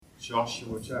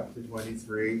Joshua chapter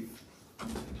 23.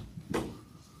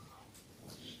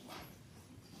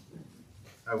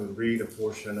 I would read a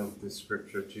portion of the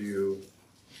scripture to you,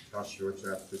 Joshua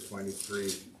chapter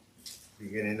 23,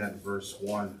 beginning at verse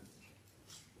 1.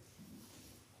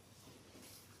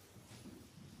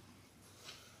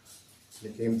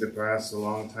 It came to pass a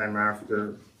long time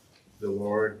after the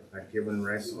Lord had given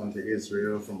rest unto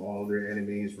Israel from all their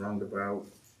enemies round about,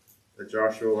 that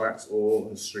Joshua waxed old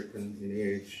and stricken in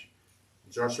age.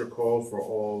 Joshua called for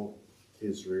all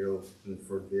Israel, and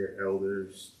for their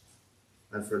elders,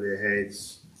 and for their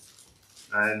heads,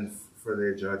 and for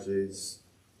their judges,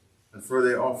 and for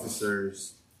their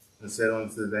officers, and said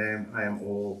unto them, I am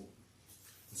old,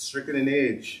 and stricken in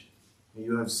age, and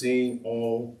you have seen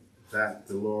all that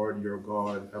the Lord your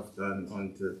God hath done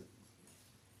unto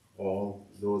all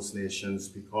those nations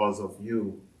because of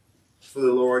you. For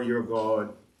the Lord your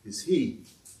God is he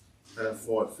that hath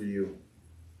fought for you.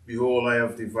 Behold, I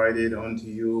have divided unto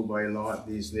you by lot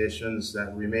these nations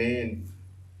that remain,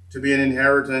 to be an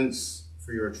inheritance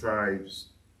for your tribes,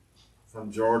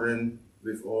 from Jordan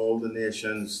with all the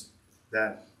nations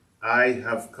that I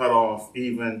have cut off,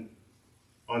 even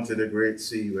unto the great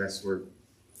sea westward.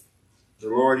 The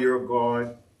Lord your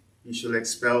God, he shall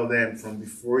expel them from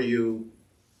before you,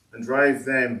 and drive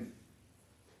them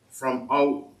from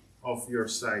out of your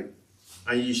sight,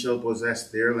 and ye shall possess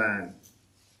their land,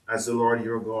 as the Lord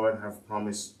your God hath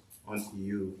promised unto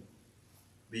you.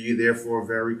 Be ye therefore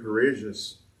very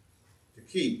courageous, to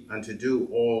keep and to do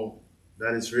all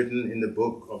that is written in the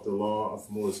book of the law of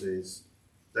Moses,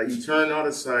 that ye turn not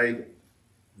aside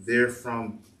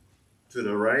therefrom to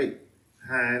the right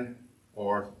hand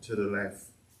or to the left,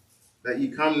 that ye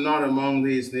come not among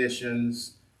these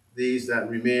nations, these that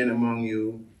remain among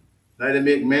you, neither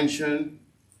make mention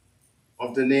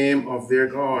of the name of their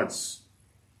gods,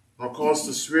 nor cause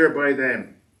to swear by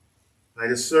them,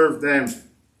 neither serve them,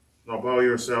 nor bow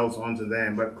yourselves unto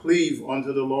them, but cleave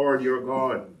unto the Lord your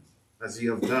God, as ye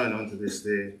have done unto this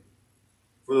day.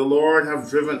 For the Lord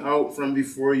hath driven out from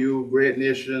before you great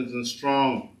nations and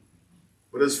strong.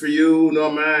 But as for you,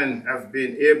 no man hath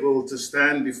been able to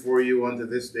stand before you unto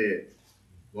this day.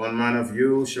 One man of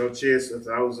you shall chase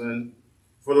 1,000.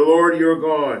 For the Lord your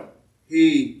God,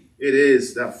 he it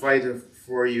is that fighteth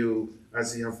for you,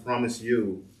 as he hath promised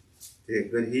you.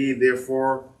 Take good heed,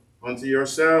 therefore, unto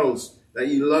yourselves, that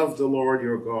ye love the Lord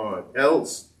your God.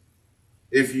 Else,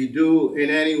 if ye do in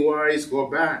any wise go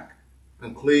back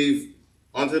and cleave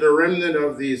unto the remnant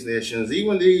of these nations,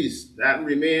 even these that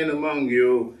remain among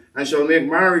you, and shall make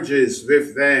marriages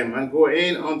with them, and go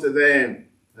in unto them,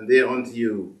 and they unto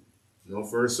you, know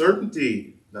for a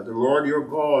certainty that the Lord your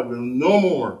God will no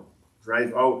more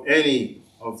drive out any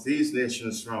of these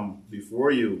nations from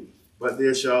before you, but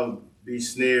there shall be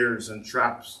snares and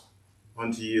traps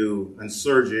unto you, and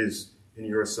surges in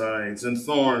your sides, and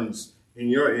thorns in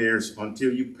your ears,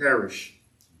 until you perish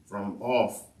from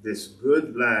off this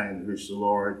good land which the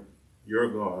Lord your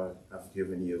God hath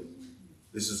given you.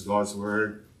 This is God's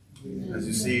word. Amen. As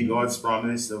you see, God's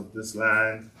promise of this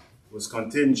land was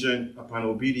contingent upon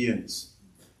obedience.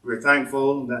 We're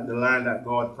thankful that the land that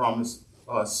God promised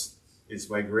us is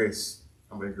by grace,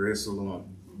 and by grace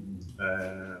alone.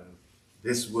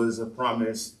 This was a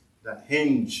promise that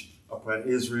hinged upon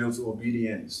Israel's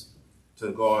obedience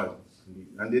to God,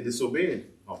 and they disobeyed,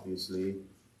 obviously.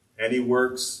 Any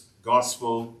works,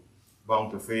 gospel,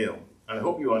 bound to fail. And I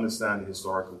hope you understand the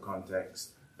historical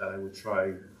context that I would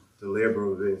try to labor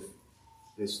with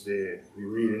this day. We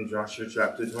read in Joshua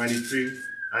chapter 23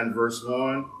 and verse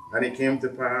 1, and it came to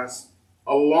pass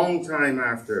a long time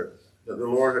after that the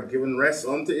Lord had given rest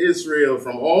unto Israel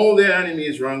from all their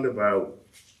enemies round about,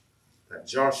 that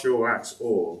Joshua waxed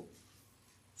old,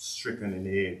 stricken in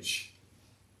age.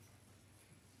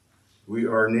 We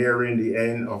are nearing the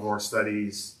end of our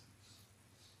studies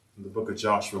in the book of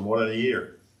Joshua, more than a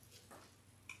year.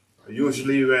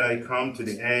 Usually when I come to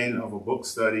the end of a book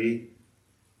study,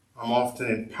 I'm often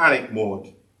in panic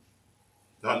mode,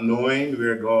 not knowing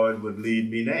where God would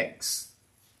lead me next.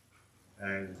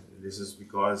 And this is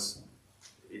because,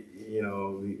 you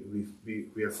know,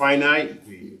 we are finite.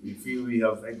 We feel we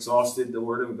have exhausted the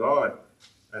Word of God,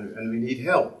 and we need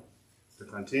help to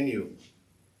continue.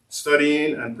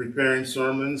 Studying and preparing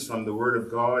sermons from the Word of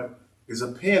God is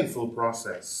a painful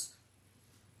process,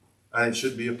 and it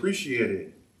should be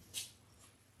appreciated.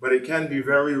 But it can be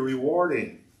very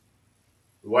rewarding.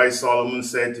 The wise Solomon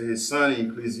said to his son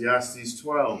in Ecclesiastes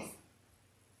 12,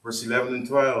 verse 11 and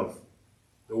 12,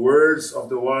 the words of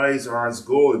the wise are as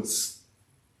goads,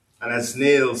 and as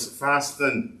nails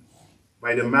fastened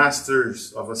by the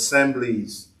masters of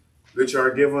assemblies, which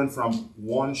are given from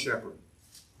one shepherd.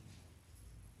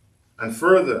 And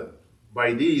further,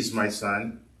 by these, my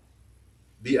son,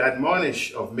 be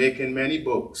admonished of making many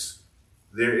books.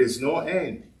 There is no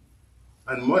end,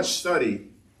 and much study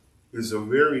is a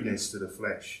weariness to the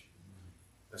flesh.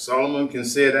 If Solomon can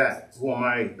say that, who am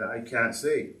I that I can't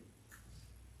say?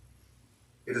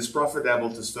 It is profitable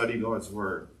to study God's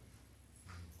word.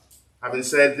 Having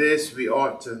said this, we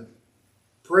ought to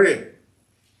pray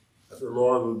that the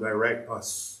Lord will direct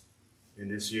us in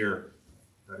this year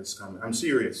that is coming. I'm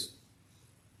serious.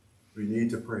 We need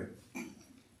to pray.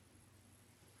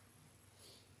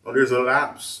 Well, there's a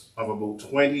lapse of about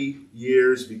 20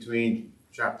 years between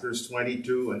chapters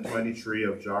 22 and 23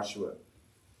 of Joshua.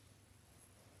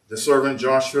 The servant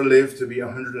Joshua lived to be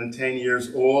 110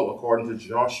 years old, according to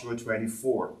Joshua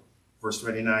 24, verse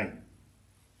 29.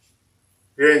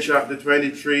 Here in chapter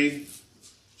 23,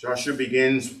 Joshua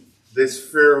begins this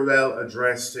farewell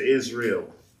address to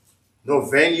Israel. No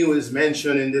venue is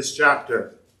mentioned in this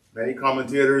chapter. Many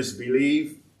commentators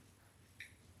believe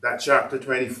that chapter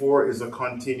 24 is a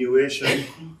continuation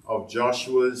of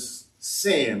Joshua's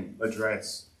same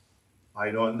address.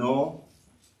 I don't know.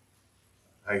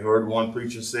 I heard one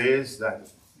preacher says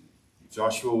that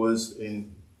Joshua was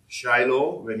in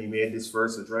Shiloh when he made this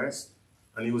first address,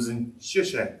 and he was in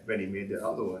Shechem when he made the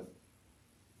other one.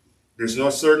 There's no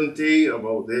certainty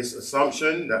about this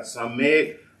assumption that some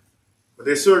make, but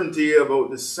there's certainty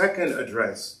about the second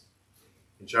address.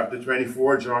 In chapter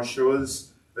 24,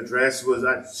 Joshua's address was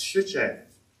at Shechem,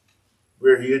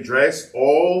 where he addressed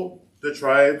all the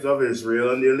tribes of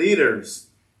Israel and their leaders.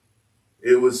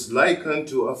 It was likened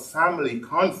to a family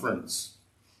conference.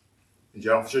 In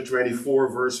Joshua 24,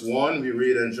 verse 1, we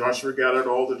read, and Joshua gathered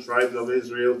all the tribes of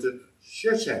Israel to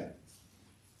Shechem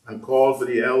and called for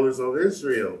the elders of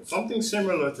Israel. Something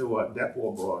similar to what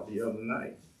Deborah brought the other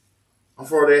night. And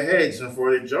for their heads, and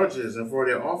for their judges, and for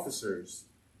their officers.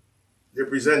 They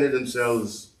presented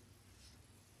themselves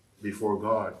before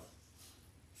God.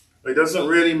 It doesn't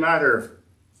really matter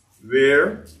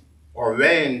where or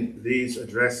when these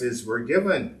addresses were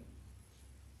given.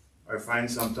 I find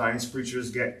sometimes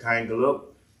preachers get tangled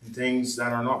up in things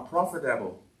that are not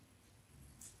profitable.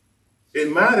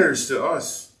 It matters to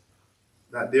us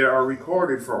that they are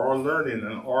recorded for our learning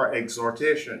and our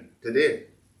exhortation today.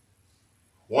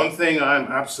 One thing I'm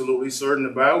absolutely certain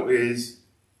about is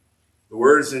the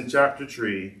words in chapter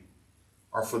 3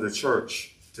 are for the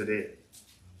church today.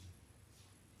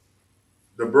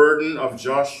 The burden of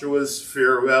Joshua's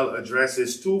farewell address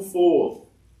is twofold.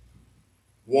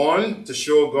 One, to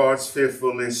show God's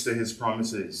faithfulness to his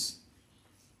promises.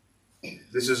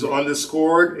 This is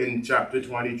underscored in chapter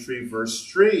 23, verse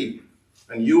 3.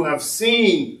 And you have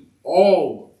seen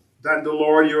all that the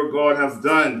Lord your God hath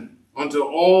done unto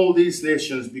all these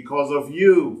nations because of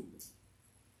you.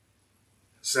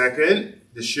 Second,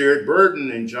 the shared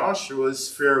burden in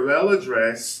Joshua's farewell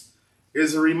address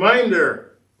is a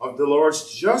reminder of the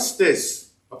Lord's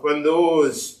justice upon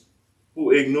those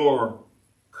who ignore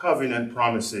covenant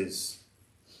promises.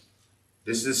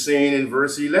 This is seen in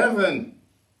verse 11.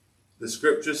 The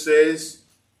scripture says,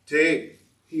 take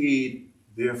heed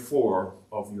therefore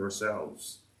of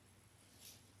yourselves.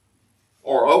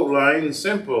 Or outline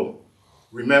simple,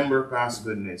 remember past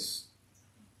goodness.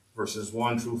 Verses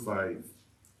 1 through 5.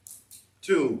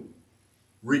 2,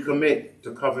 recommit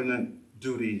to covenant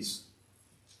duties.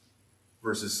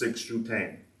 Verses 6 through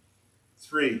 10.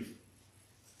 3,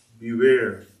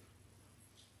 beware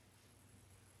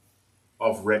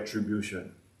of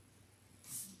retribution.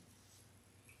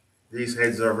 These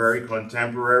heads are very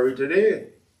contemporary today.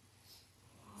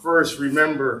 First,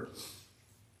 remember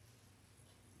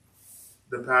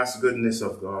the past goodness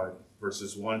of God.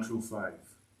 Verses 1 through 5.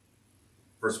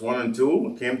 Verse 1 and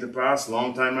 2, it came to pass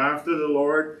long time after the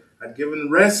Lord had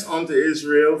given rest unto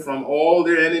Israel from all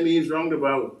their enemies round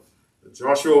about.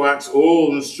 Joshua waxed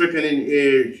old and stricken in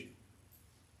age.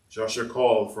 Joshua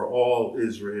called for all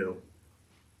Israel,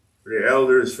 for their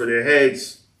elders, for their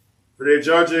heads, for their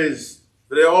judges,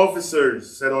 for their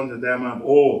officers, said unto them, I'm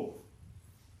old,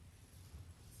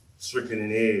 stricken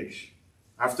in age.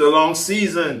 After a long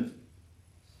season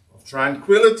of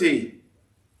tranquility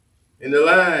in the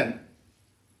land,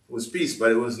 it was peace,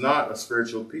 but it was not a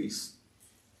spiritual peace.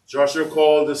 Joshua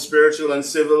called the spiritual and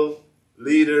civil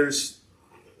leaders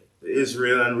to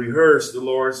Israel and rehearsed the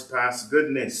Lord's past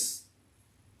goodness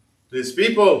to his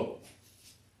people.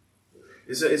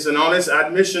 It's an honest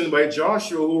admission by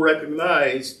Joshua, who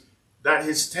recognized that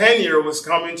his tenure was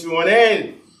coming to an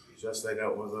end. Just like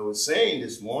what I was saying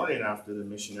this morning after the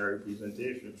missionary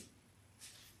presentation.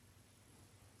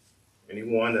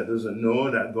 Anyone that doesn't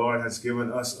know that God has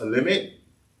given us a limit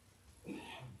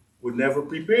would never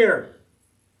prepare.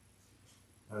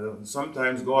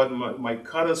 Sometimes God might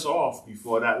cut us off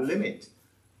before that limit.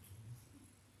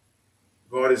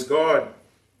 God is God.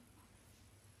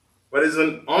 But it's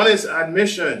an honest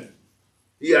admission.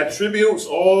 He attributes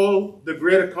all the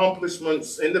great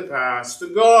accomplishments in the past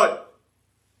to God.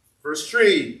 Verse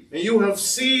 3, and you have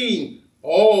seen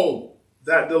all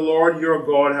that the Lord your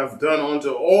God hath done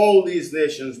unto all these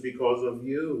nations because of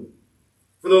you.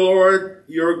 For the Lord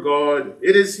your God,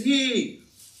 it is he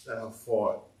that hath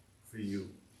fought for you.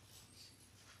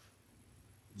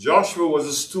 Joshua was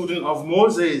a student of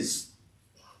Moses.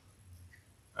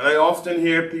 And I often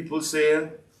hear people say,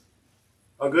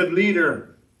 a good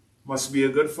leader must be a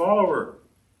good follower.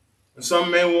 And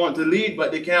some men want to lead,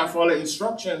 but they can't follow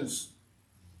instructions.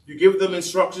 You give them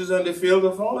instructions and they fail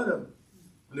to follow them.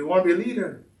 And they want to be a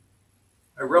leader.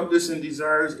 I rub this in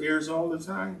Desire's ears all the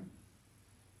time.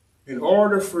 In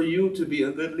order for you to be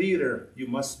a good leader, you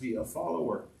must be a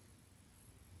follower.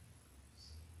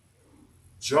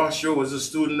 Joshua was a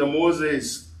student of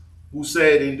Moses, who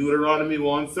said in Deuteronomy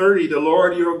 1:30, the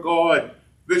Lord your God,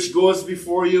 which goes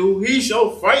before you, he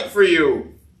shall fight for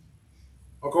you,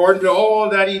 according to all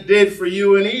that he did for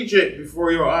you in Egypt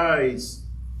before your eyes.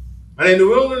 And in the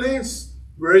wilderness,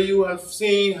 where you have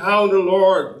seen how the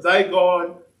Lord thy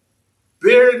God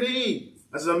bare thee,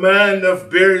 as a man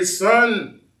doth bear his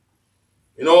son,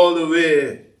 in all the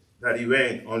way that he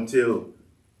went until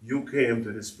you came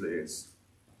to this place.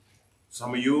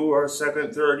 Some of you are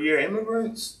second, third year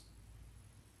immigrants.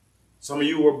 Some of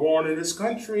you were born in this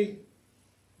country,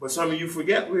 but some of you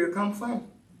forget where you come from.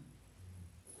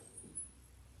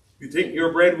 You think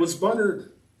your bread was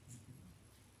buttered.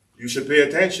 You should pay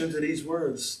attention to these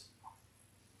words.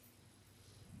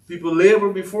 People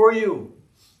labor before you.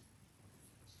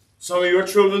 Some of your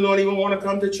children don't even want to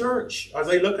come to church as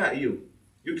they look at you.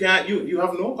 You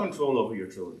have no control over your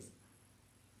children.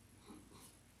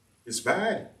 It's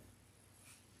bad.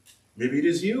 Maybe it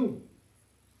is you.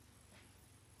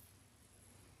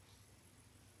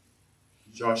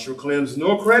 Joshua claims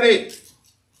no credit,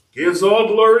 gives all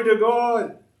glory to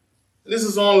God. This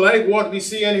is unlike what we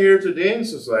see and hear today in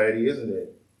society, isn't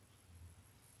it?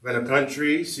 When a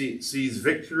country sees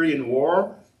victory in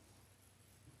war,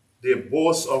 they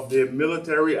boast of their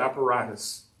military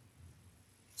apparatus,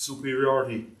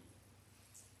 superiority.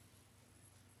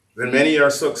 When many are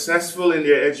successful in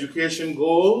their education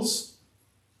goals,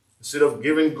 instead of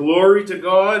giving glory to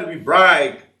God, we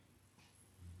brag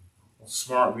how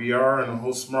smart we are and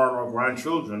how smart our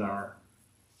grandchildren are.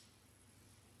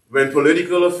 When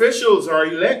political officials are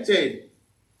elected,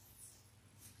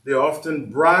 they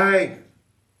often brag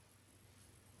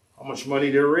how much money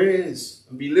they raise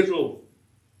and belittle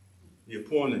the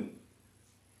opponent.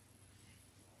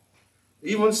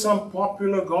 Even some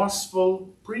popular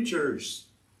gospel preachers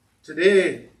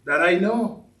today that I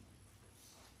know,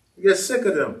 I get sick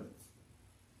of them.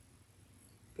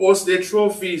 Post their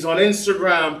trophies on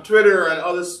Instagram, Twitter, and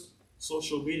other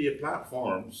social media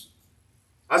platforms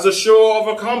as a show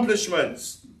of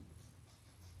accomplishments.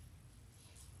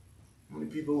 How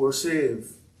many people were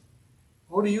saved?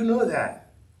 How do you know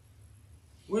that?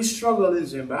 We struggle in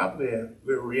Zimbabwe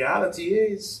where reality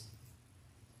is.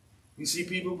 You see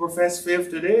people profess faith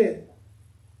today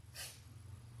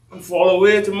and fall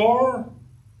away tomorrow.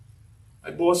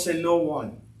 I boast in no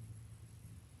one.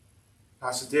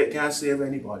 Pastor Tate can't save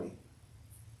anybody.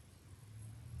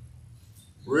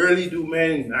 Rarely do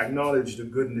men acknowledge the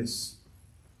goodness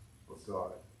of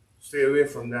God. Stay away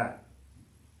from that.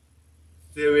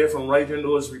 Stay away from writing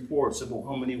those reports about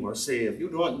how many were saved. You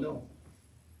don't know.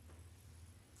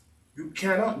 You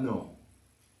cannot know.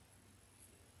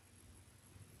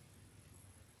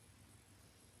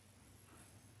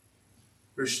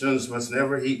 Christians must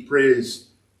never heap praise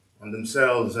on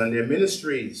themselves and their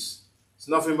ministries. It's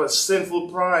nothing but sinful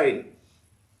pride.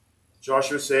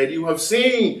 Joshua said, you have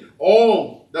seen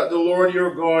all that the Lord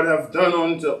your God hath done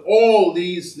unto all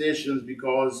these nations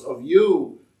because of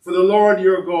you. For the Lord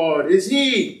your God is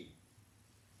he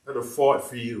that hath fought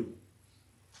for you.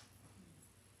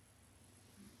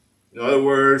 In other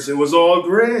words, it was all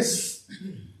grace.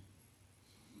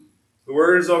 The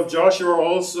words of Joshua are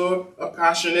also a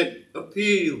passionate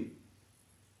appeal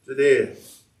today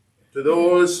to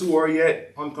those who are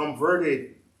yet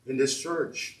unconverted in this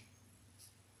church.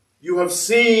 You have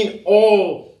seen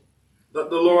all that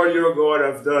the Lord your God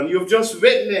hath done. You have just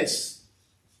witnessed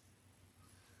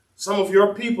some of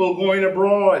your people going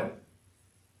abroad,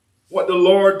 what the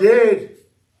Lord did.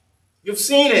 You've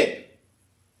seen it.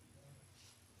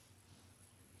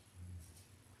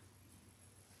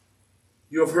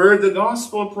 You have heard the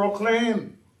gospel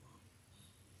proclaimed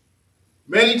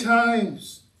many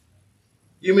times.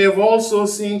 You may have also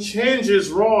seen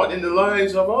changes wrought in the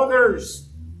lives of others.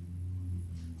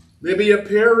 Maybe a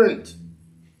parent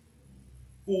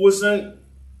who wasn't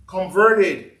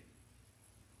converted,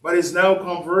 but is now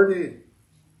converted.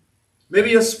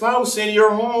 Maybe a spouse in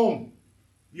your home.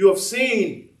 You have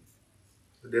seen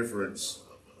the difference.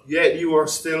 Yet you are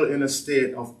still in a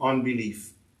state of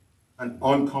unbelief and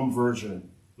unconversion,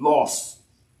 lost.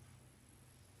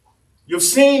 You've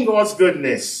seen God's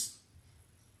goodness.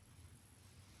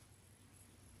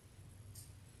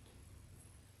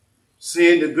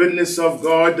 Seeing the goodness of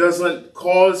God doesn't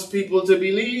cause people to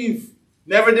believe.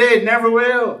 Never did, never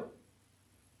will.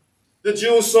 The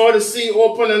Jews saw the sea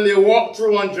open and they walked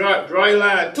through on dry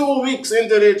land. 2 weeks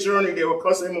into their journey, they were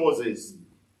cussing Moses.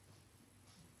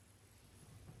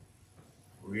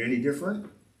 Were we any different?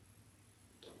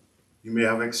 You may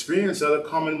have experienced other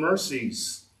common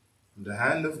mercies from the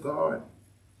hand of God.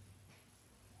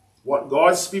 What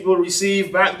God's people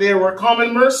received back there were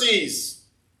common mercies.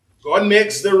 God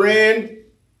makes the rain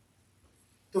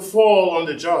to fall on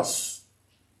the just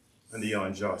and the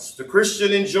unjust. The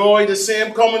Christian enjoyed the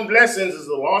same common blessings as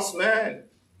the lost man.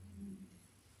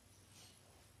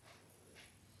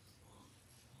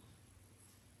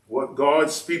 What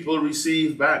God's people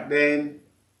received back then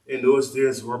in those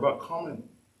days were but common.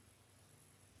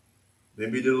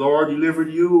 Maybe the Lord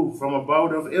delivered you from a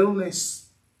bout of illness,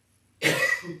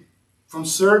 from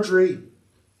surgery.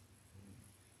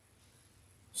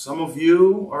 Some of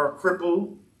you are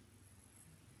crippled,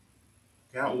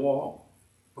 can't walk,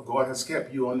 but God has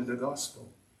kept you under the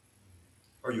gospel.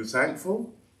 Are you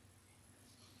thankful?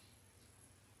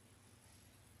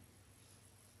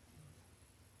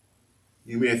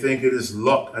 You may think it is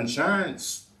luck and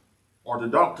chance, or the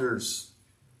doctor's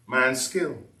man's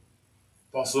skill.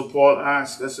 Apostle Paul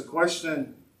asks us a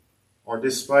question, or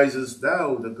despisest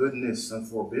thou the goodness and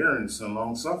forbearance and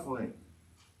long-suffering,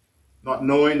 not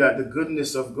knowing that the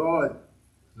goodness of God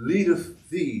leadeth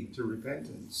thee to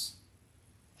repentance?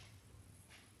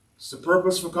 It's the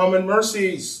purpose for common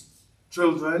mercies,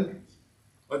 children,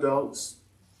 adults,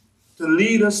 to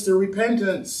lead us to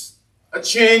repentance, a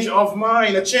change of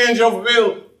mind, a change of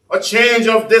will, a change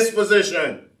of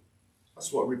disposition.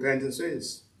 That's what repentance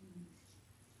is.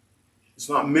 It's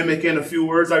not mimicking a few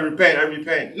words, I repent, I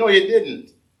repent. No, you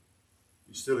didn't.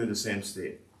 You're still in the same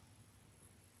state.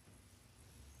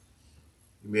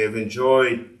 You may have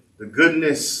enjoyed the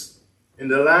goodness in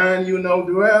the land you now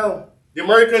dwell, the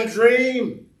American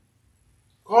dream,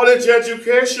 college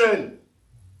education,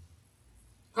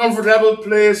 comfortable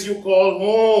place you call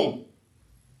home.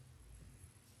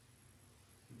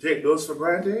 You take those for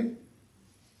granted?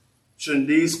 Shouldn't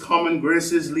these common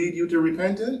graces lead you to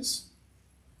repentance?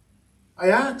 I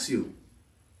ask you.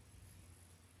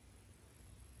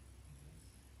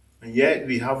 And yet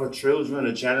we have a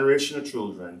generation of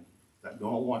children that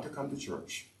don't want to come to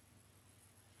church.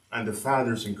 And the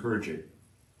fathers encourage it.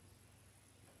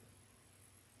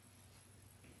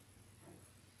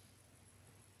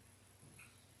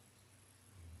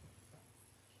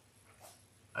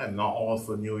 I'm not all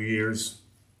for New Year's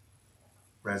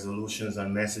resolutions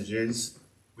and messages,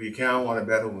 but you can't want a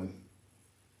better one.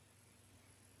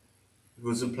 It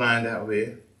wasn't planned that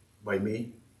way by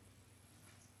me,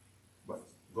 but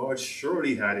God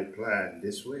surely had it planned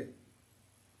this way.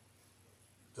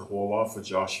 To hold off for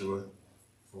Joshua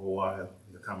for a while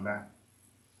and to come back,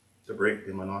 to break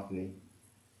the monotony.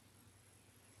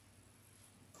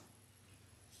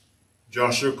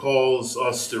 Joshua calls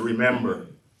us to remember,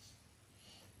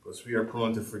 because we are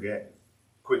prone to forget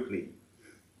quickly.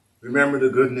 Remember the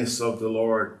goodness of the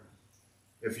Lord.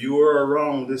 If you were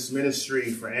around this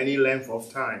ministry for any length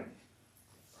of time,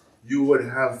 you would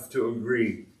have to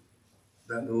agree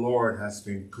that the Lord has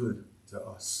been good to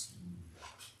us.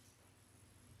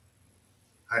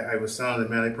 I was telling the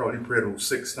man, I probably prayed over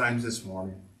 6 times this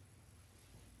morning.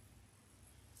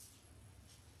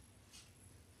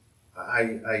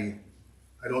 I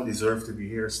don't deserve to be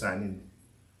here standing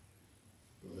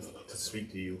to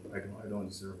speak to you. I don't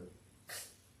deserve it.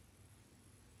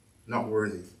 Not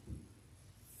worthy.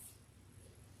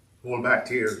 Hold back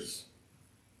tears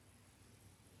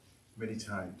many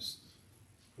times.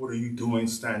 What are you doing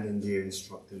standing there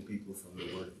instructing people from the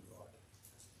Word of God?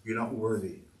 You're not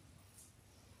worthy.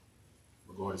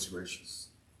 But God is gracious.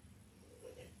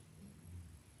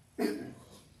 If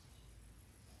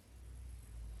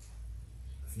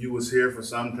you was here for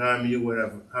some time, you would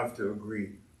have to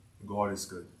agree God is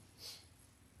good.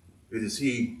 It is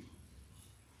He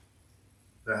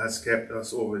that has kept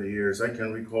us over the years. I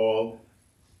can recall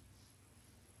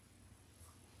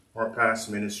our past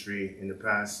ministry in the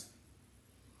past.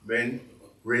 Ben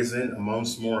raising a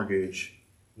month's mortgage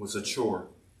was a chore.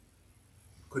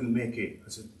 Couldn't make it. I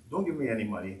said, don't give me any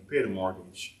money, pay the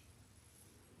mortgage.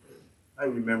 I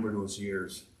remember those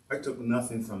years. I took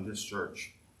nothing from this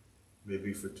church,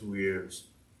 maybe for 2 years,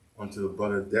 until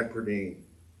Brother Depredine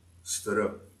stood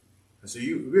up. I said,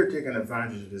 we're taking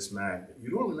advantage of this man. You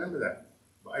don't remember that,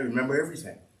 but I remember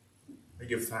everything. I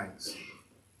give thanks.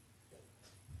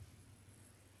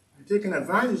 You're taking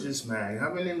advantage of this man,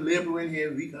 having him laboring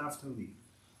here week after week.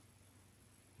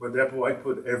 But therefore, I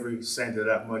put every cent of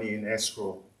that money in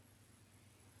escrow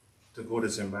to go to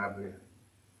Zimbabwe,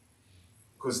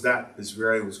 because that is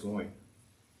where I was going.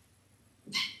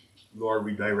 Lord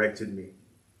redirected me.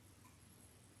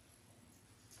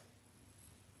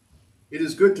 It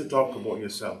is good to talk about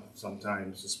yourself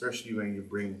sometimes, especially when you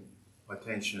bring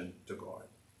attention to God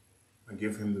and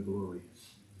give him the glory.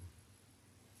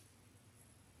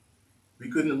 We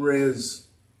couldn't raise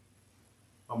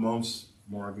a month's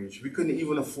mortgage. We couldn't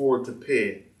even afford to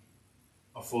pay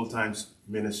a full-time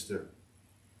minister.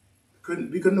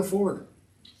 We couldn't afford.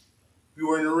 We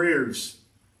were in arrears.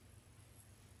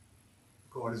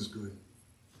 God is good.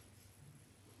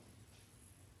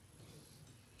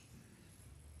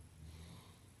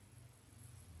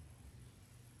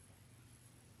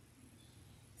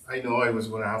 I know I was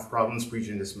going to have problems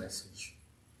preaching this message.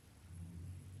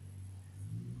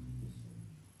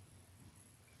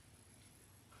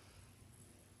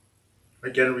 I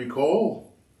can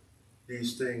recall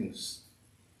these things.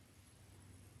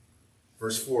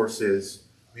 Verse 4 says,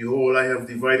 behold, I have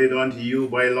divided unto you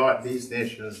by lot these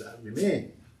nations that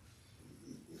remain,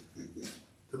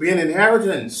 to be an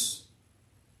inheritance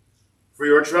for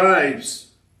your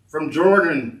tribes from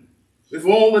Jordan, with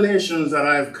all the nations that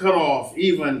I have cut off,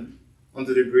 even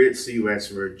unto the great sea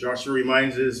westward. Joshua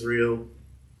reminds Israel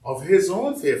of his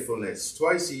own faithfulness.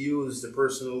 Twice he used the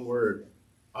personal word,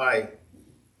 I.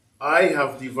 I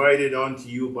have divided unto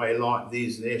you by lot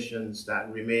these nations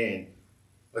that remain.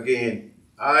 Again,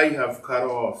 I have cut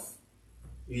off,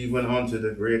 even unto the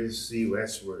greatest sea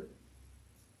westward.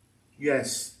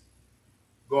 Yes,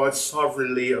 God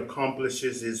sovereignly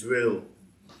accomplishes his will,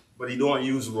 but he don't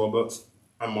use robots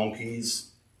and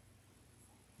monkeys.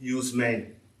 He uses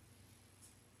men,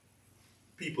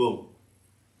 people.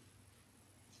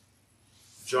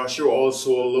 Joshua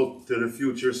also looked to the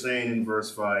future, saying in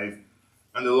verse 5,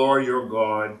 and the Lord your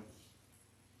God,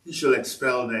 he shall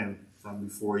expel them from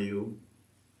before you,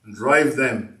 and drive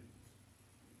them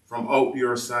from out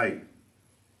your sight,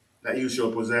 that you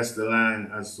shall possess the land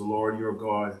as the Lord your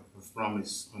God hath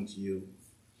promised unto you.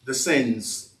 The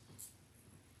sins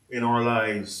in our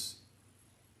lives,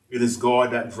 it is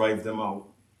God that drives them out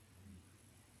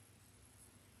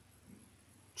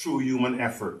through human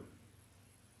effort,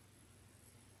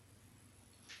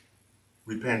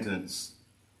 repentance,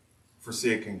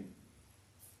 forsaking.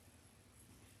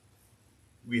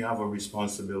 We have a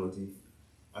responsibility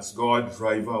as God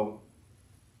drive out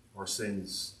our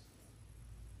sins.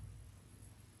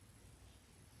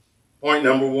 Point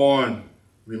number 1,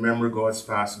 remember God's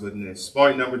past goodness.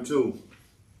 Point number 2,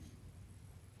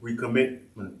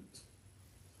 recommitment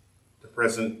to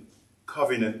present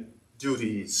covenant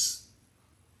duties.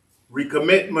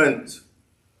 Recommitment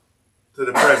to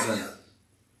the present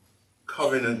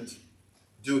covenant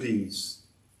duties.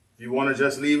 If you want to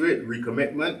just leave it,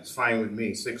 recommitment, it's fine with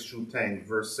me. 6 through 10,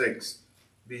 verse 6.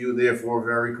 Be you therefore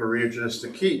very courageous to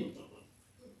keep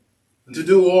and to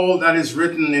do all that is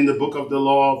written in the book of the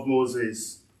law of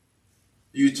Moses.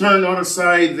 You turn not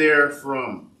aside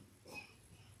therefrom,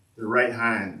 the right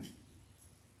hand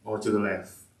or to the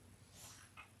left.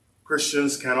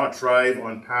 Christians cannot thrive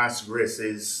on past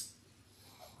graces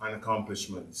and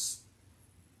accomplishments.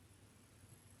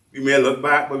 We may look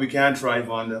back, but we can't thrive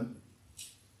on them.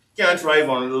 Can't thrive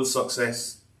on a little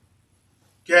success.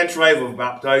 Can't thrive on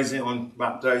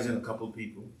baptizing a couple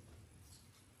people.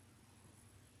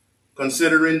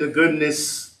 Considering the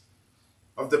goodness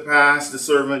of the past, the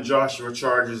servant Joshua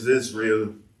charges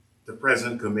Israel the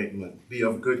present commitment. Be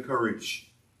of good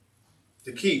courage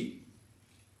to keep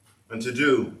and to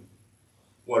do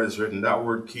what is written. That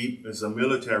word keep is a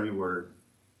military word.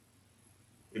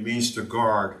 It means to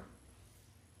guard.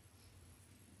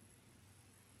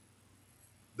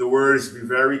 The words be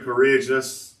very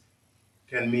courageous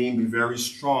can mean be very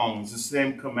strong. It's the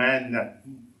same command that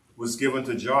was given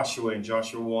to Joshua in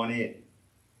Joshua 1:8.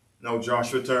 Now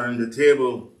Joshua turned the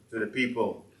table to the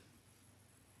people.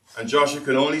 And Joshua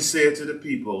can only say to the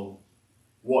people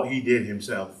what he did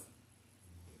himself.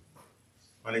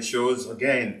 And it shows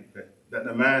again that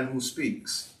the man who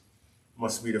speaks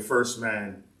must be the first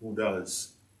man who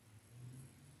does.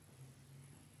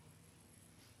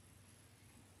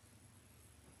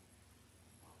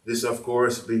 This, of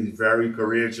course, being very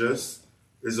courageous,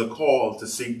 is a call to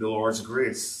seek the Lord's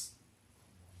grace,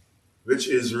 which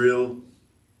Israel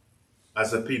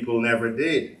as a people never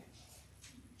did.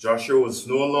 Joshua was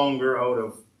no longer out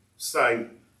of sight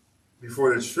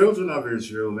before the children of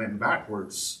Israel went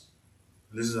backwards.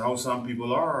 This is how some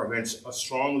people are. When a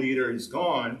strong leader is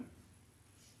gone,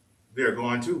 they're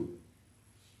gone too.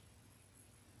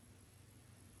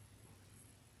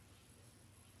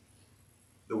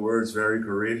 The word's very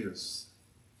courageous.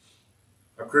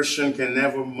 A Christian can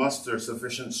never muster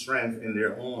sufficient strength in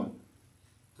their own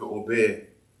to obey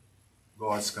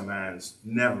God's commands.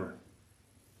 Never.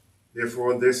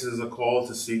 Therefore, this is a call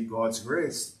to seek God's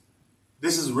grace.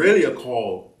 This is really a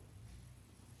call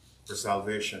for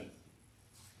salvation.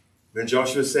 When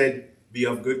Joshua said, be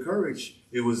of good courage,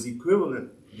 it was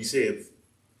equivalent, be saved.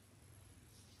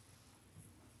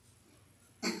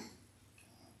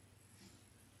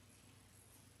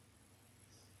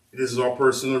 It is our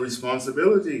personal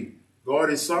responsibility. God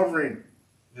is sovereign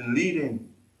and leading,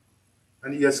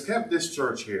 and he has kept this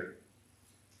church here.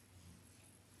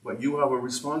 But you have a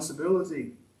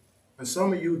responsibility, and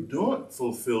some of you don't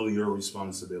fulfill your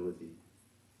responsibility.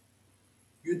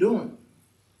 You don't.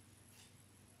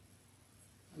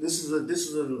 This is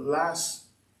the last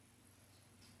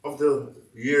of the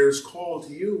year's call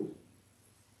to you.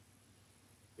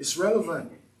 It's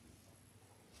relevant.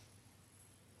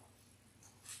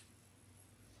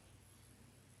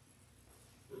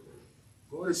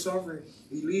 God is sovereign.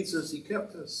 He leads us. He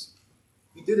kept us.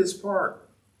 He did his part.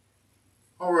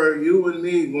 How are you and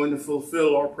me going to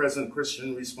fulfill our present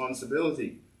Christian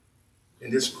responsibility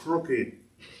in this crooked,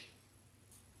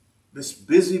 this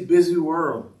busy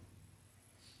world?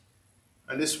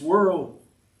 And this world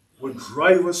would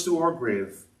drive us to our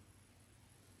grave,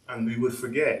 and we would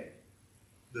forget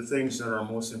the things that are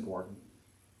most important.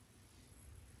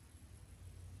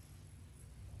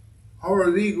 How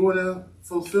are we going to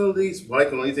fulfill these? Well, I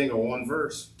can only think of one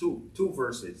verse, two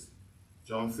verses.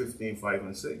 John 15, 5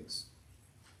 and 6.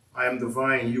 I am the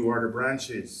vine, you are the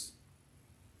branches.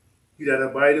 He that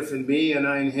abideth in me, and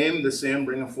I in him, the same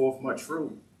bringeth forth much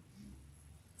fruit.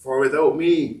 For without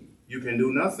me, you can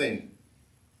do nothing.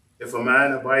 If a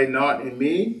man abide not in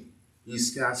me, he is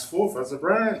cast forth as a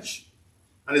branch,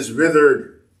 and is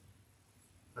withered.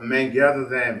 And men gather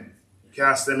them,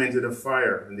 cast them into the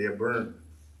fire, and they are burned.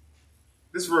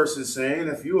 This verse is saying,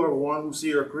 if you are one who say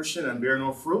you're a Christian and bear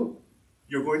no fruit,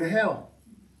 you're going to hell.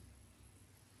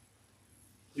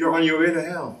 You're on your way to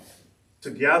hell. To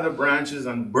gather branches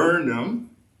and burn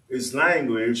them is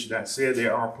language that says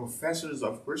there are professors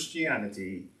of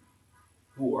Christianity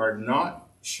who are not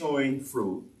showing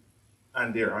fruit,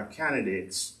 and there are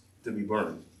candidates to be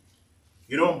burned.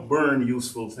 You don't burn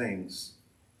useful things.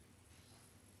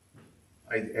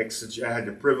 I had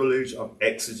the privilege of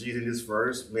exegeting this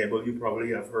verse. Mabel, you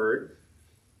probably have heard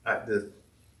at the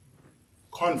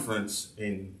conference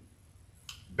in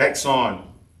Bexon,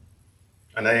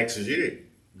 and I exegeted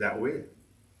that way.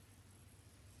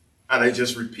 And I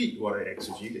just repeat what I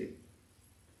exegeted.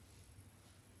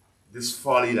 This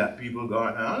folly that people go,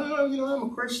 I'm a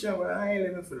Christian, but I ain't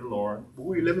living for the Lord. But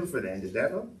who are you living for then? The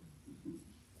devil?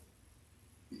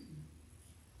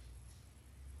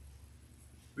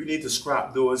 We need to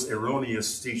scrap those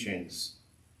erroneous teachings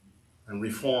and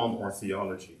reform our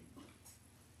theology.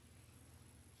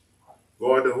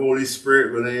 God, the Holy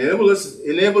Spirit, will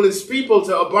enable his people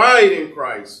to abide in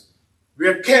Christ. We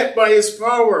are kept by his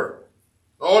power.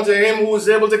 Unto him who is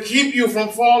able to keep you from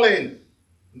falling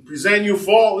and present you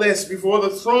faultless before the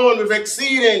throne with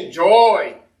exceeding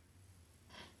joy.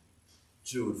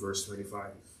 Jude, verse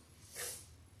 25.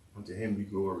 Unto him be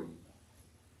glory.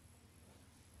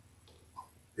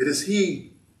 It is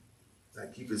he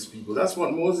that keeps his people. That's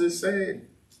what Moses said.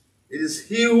 It is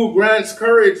he who grants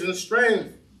courage and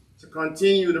strength to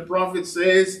continue. The prophet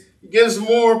says he gives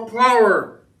more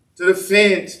power to the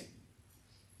faint.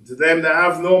 To them that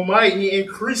have no might, he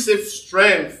increaseth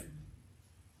strength.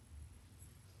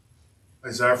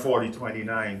 Isaiah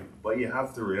 40:29. But you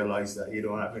have to realize that you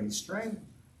don't have any strength.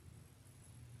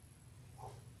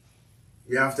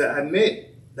 You have to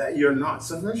admit that you're not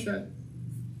sufficient.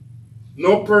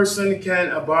 No person can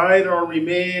abide or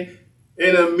remain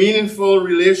in a meaningful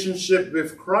relationship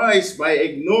with Christ by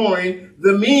ignoring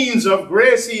the means of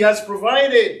grace he has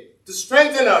provided to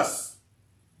strengthen us.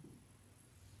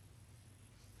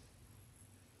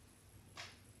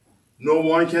 No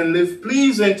one can live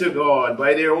pleasing to God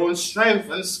by their own strength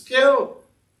and skill.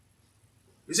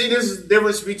 You see, there's a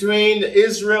difference between the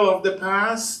Israel of the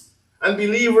past and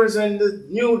believers in the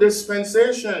new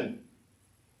dispensation.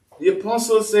 The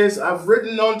apostle says, I've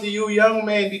written unto you, young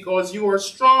men, because you are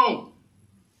strong.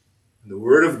 And the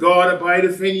word of God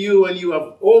abideth in you, and you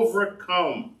have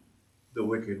overcome the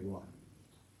wicked one.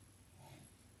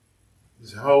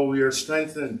 This is how we are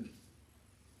strengthened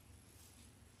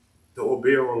to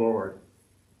obey our Lord,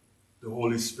 the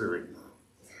Holy Spirit.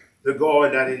 The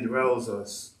God that indwells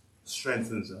us,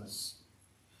 strengthens us.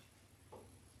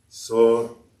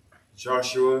 So,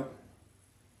 Joshua,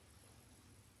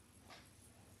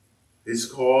 his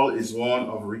call is one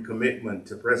of recommitment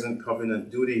to present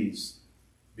covenant duties.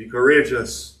 Be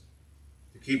courageous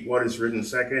to keep what is written.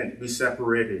 Second, be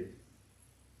separated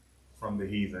from the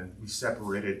heathen. Be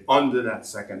separated under that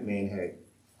second main head.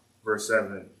 Verse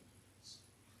 7.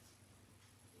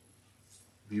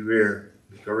 Beware,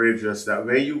 be courageous, that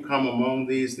when you come among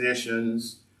these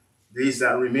nations, these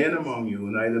that remain among you,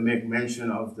 neither make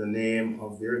mention of the name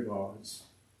of their gods,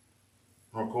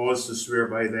 nor cause to swear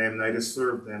by them, neither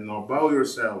serve them, nor bow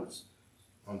yourselves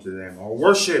unto them, or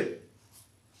worship.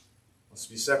 Must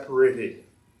be separated.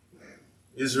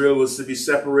 Israel was to be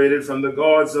separated from the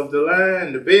gods of the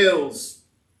land, the Baals,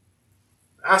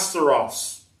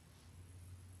 Astaroths.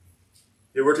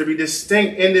 They were to be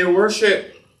distinct in their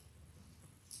worship.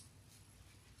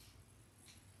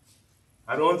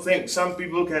 I don't think some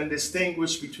people can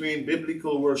distinguish between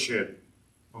biblical worship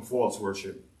and false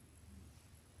worship.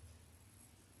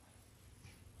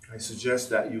 I suggest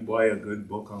that you buy a good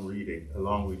book and read it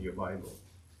along with your Bible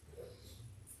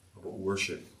about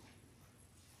worship.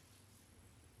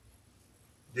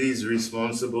 These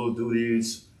responsible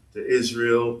duties to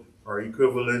Israel are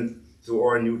equivalent to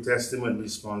our New Testament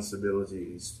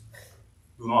responsibilities.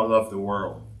 Do not love the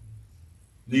world,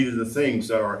 neither the things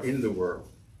that are in the world.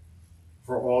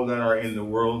 For all that are in the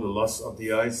world, the lust of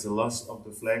the eyes, the lust of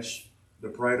the flesh, the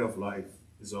pride of life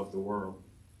is of the world.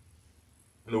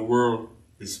 And the world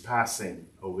is passing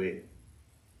away.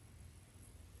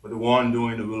 But the one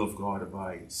doing the will of God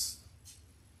abides.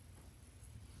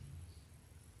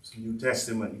 It's a New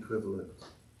Testament equivalent.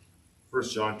 1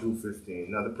 John 2:15.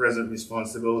 Now the present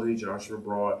responsibility Joshua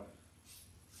brought,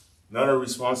 not a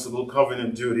responsible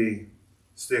covenant duty,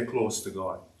 stay close to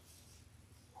God.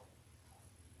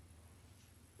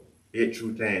 8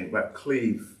 through 10, but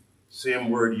cleave, same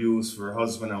word used for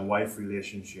husband and wife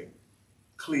relationship.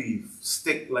 Cleave,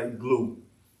 stick like glue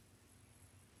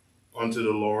unto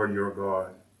the Lord your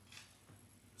God.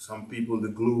 Some people, the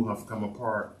glue have come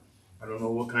apart. I don't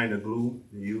know what kind of glue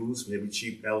they use, maybe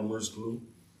cheap Elmer's glue.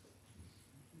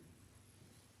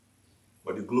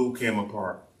 But the glue came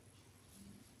apart.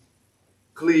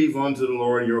 Cleave unto the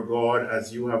Lord your God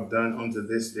as you have done unto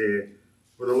this day.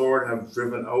 For the Lord hath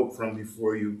driven out from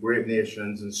before you great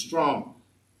nations and strong.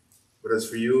 But as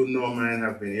for you, no man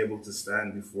hath been able to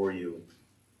stand before you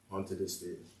unto this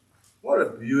day. What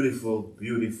a beautiful,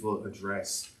 beautiful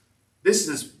address.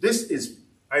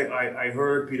 I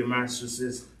heard Peter Master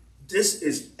says, this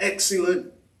is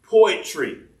excellent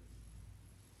poetry,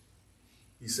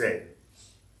 he said,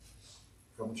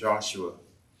 from Joshua.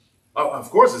 Of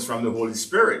course, it's from the Holy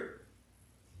Spirit.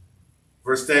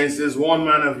 Verse 10 says, one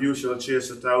man of you shall chase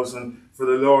 1,000, for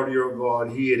the Lord your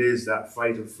God, he it is that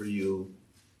fighteth for you,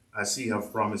 as he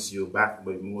hath promised you, backed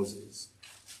by Moses.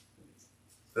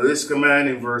 Now this command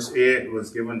in verse 8 was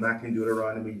given back in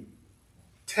Deuteronomy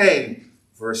 10,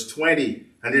 verse 20.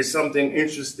 And there's something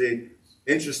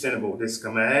interesting about this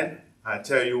command. I'll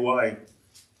tell you why.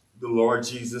 The Lord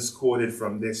Jesus quoted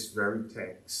from this very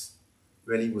text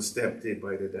when he was tempted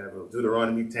by the devil.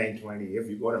 Deuteronomy 10:20. If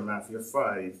you go to Matthew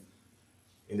 5,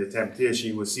 in the temptation,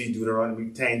 you will see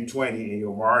Deuteronomy 10:20 in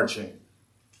your margin.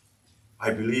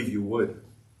 I believe you would.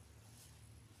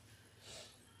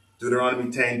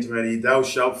 Deuteronomy 10:20, thou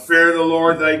shalt fear the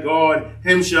Lord thy God,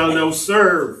 him shalt thou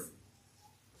serve.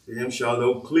 To him shalt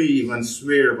thou cleave and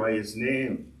swear by his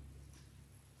name.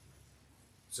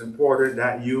 It's important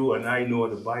that you and I know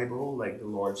the Bible like the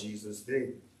Lord Jesus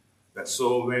did. That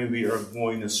so when we are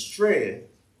going astray,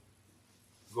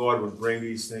 God would bring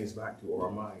these things back to our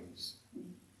minds.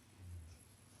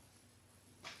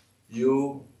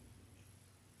 You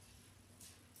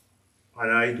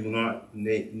and I do not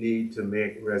need to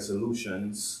make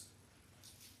resolutions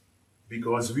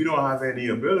because we don't have any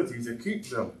ability to keep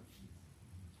them.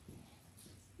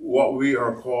 What we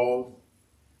are called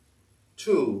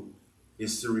to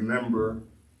is to remember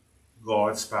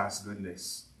God's past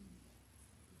goodness.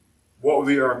 What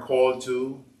we are called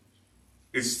to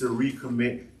is to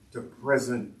recommit to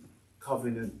present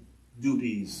covenant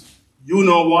duties. You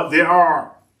know what they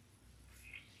are.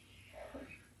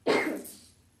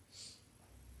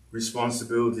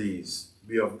 Responsibilities.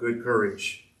 Be of good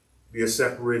courage. Be a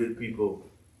separated people.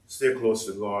 Stay close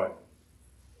to God.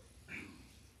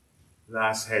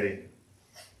 Last heading.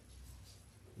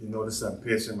 You notice I'm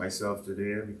pacing myself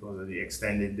today because of the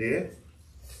extended day.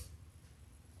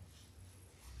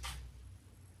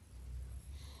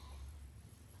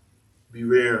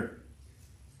 Beware.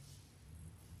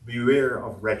 Beware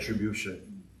of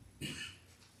retribution.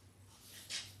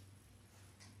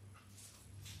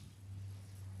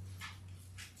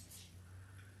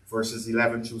 Verses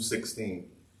 11 through 16.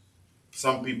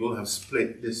 Some people have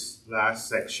split this last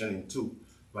section in two,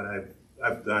 but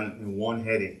I've done in one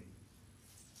heading.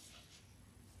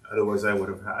 Otherwise, I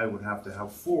would have to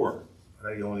have four,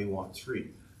 but I only want three.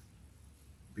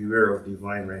 Beware of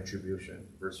divine retribution.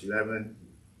 Verse 11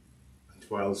 and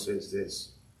 12 says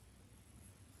this.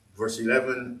 Verse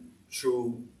 11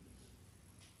 through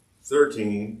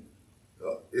 13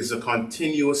 is a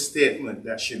continuous statement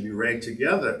that should be read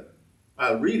together.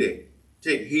 I'll read it.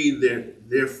 Take heed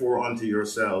therefore unto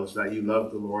yourselves that you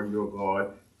love the Lord your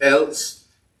God. Else,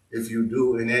 if you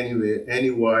do in any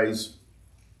wise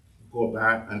go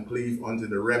back and cleave unto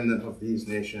the remnant of these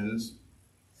nations,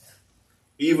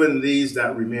 even these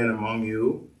that remain among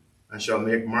you, and shall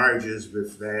make marriages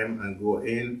with them, and go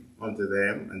in unto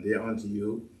them, and they unto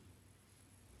you.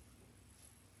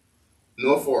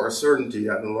 Know for a certainty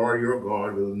that the Lord your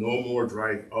God will no more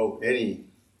drive out any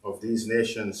of these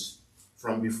nations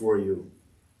from before you.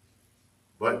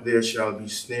 But there shall be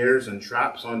snares and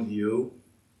traps unto you,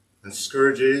 and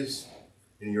scourges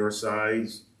in your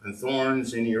sides, and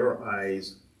thorns in your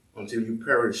eyes, until you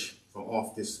perish from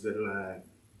off this little land,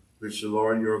 which the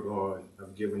Lord your God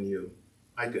have given you.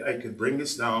 I could bring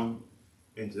this down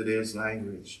in today's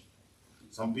language.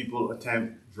 Some people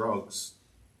attempt drugs.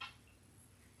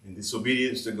 In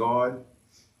disobedience to God,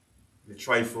 they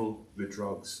trifle with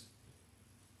drugs.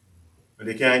 But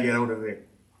they can't get out of it.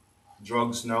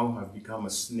 Drugs now have become a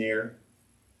snare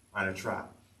and a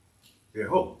trap. They're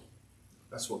hooked.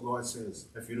 That's what God says.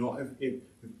 If you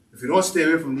don't stay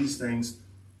away from these things,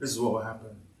 this is what will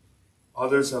happen.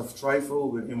 Others have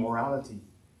trifled with immorality,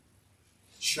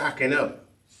 shacking up.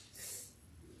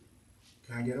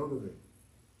 Can't get out of it.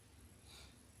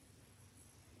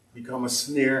 Become a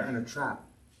snare and a trap.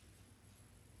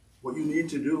 What you need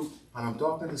to do, and I'm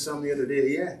talking to somebody the other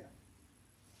day,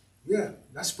 yeah,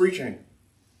 that's preaching.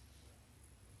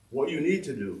 What you need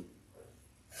to do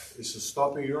is to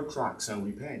stop in your tracks and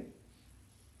repent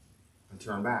and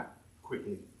turn back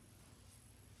quickly.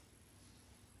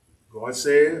 God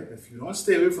said, if you don't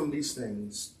stay away from these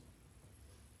things,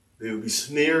 there will be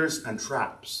snares and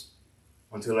traps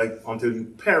until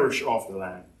you perish off the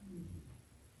land.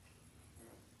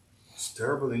 It's a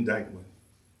terrible indictment.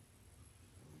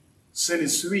 Sin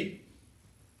is sweet,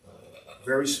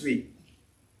 very sweet,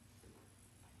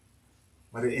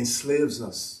 but it enslaves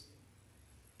us.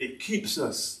 It keeps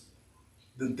us.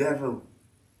 The devil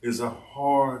is a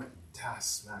hard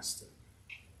taskmaster.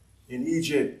 In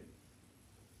Egypt,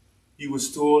 he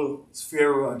was told,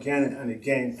 Pharaoh again and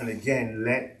again and again,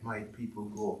 let my people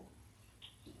go.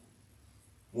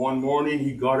 One morning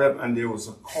he got up and there was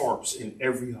a corpse in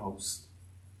every house.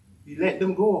 He let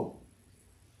them go.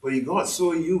 But he got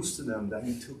so used to them that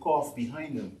he took off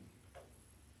behind them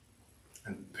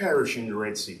and perished in the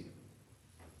Red Sea.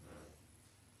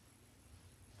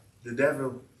 The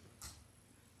devil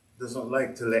doesn't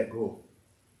like to let go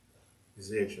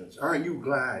his agents. Aren't you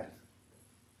glad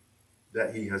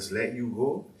that he has let you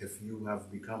go if you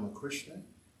have become a Christian?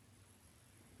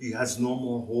 He has no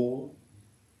more hold,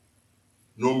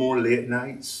 no more late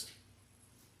nights,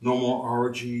 no more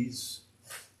orgies.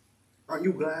 Aren't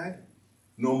you glad?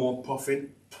 No more puffing.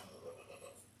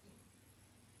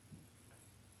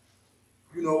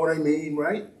 You know what I mean,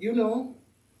 right? You know.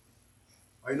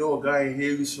 I know a guy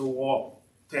here used to walk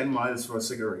 10 miles for a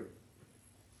cigarette.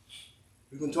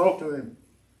 You can talk to him.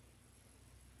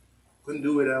 Couldn't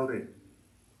do without it.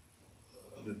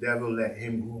 The devil let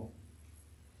him go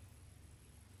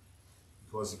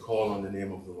because he called on the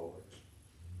name of the Lord.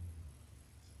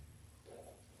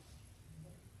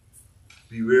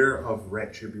 Beware of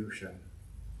retribution.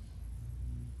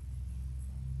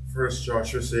 First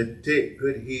Joshua said, take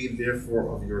good heed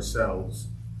therefore of yourselves,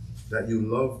 that you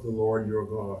love the Lord your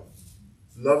God.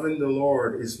 Loving the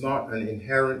Lord is not an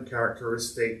inherent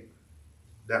characteristic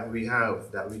that we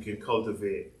have, that we can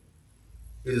cultivate.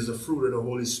 It is a fruit of the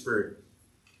Holy Spirit.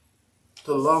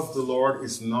 To love the Lord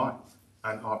is not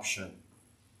an option.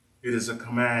 It is a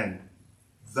command.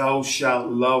 Thou shalt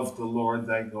love the Lord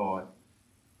thy God.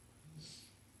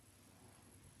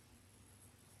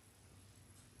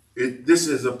 This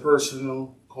is a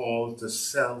personal call to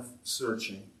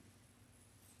self-searching.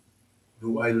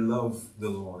 Do I love the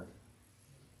Lord?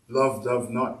 Love doth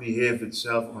not behave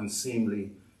itself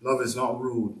unseemly. Love is not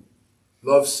rude.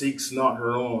 Love seeks not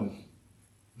her own.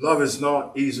 Love is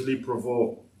not easily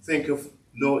provoked. Think of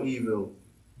no evil.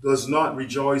 Does not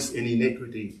rejoice in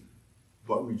iniquity,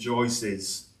 but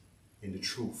rejoices in the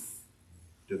truth,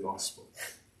 the gospel.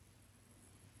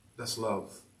 That's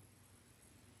love.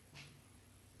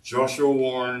 Joshua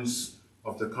warns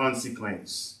of the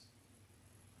consequence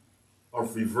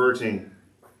of reverting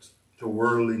to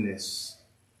worldliness,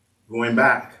 going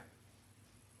back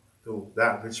to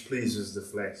that which pleases the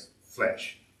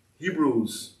flesh.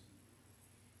 Hebrews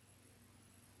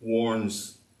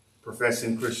warns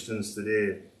professing Christians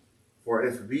today, for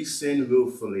if we sin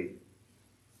willfully,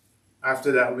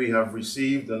 after that we have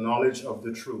received the knowledge of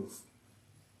the truth,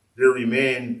 there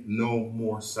remain no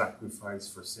more sacrifice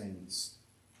for sins,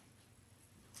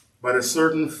 but a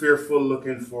certain fearful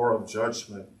looking for of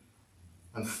judgment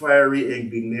and fiery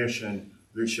indignation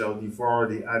which shall devour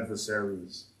the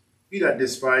adversaries. He that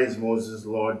despised Moses'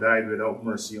 law died without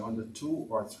mercy under 2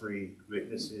 or 3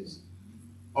 witnesses.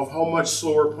 Of how much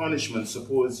sore punishment,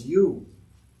 suppose you,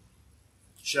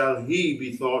 shall he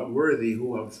be thought worthy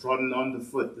who have trodden under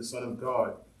foot the Son of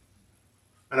God,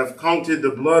 and have counted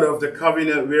the blood of the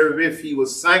covenant wherewith he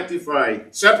was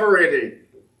sanctified, separated,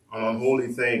 an unholy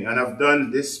thing, and have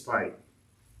done despite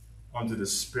unto the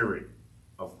Spirit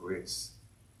of grace.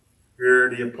 Here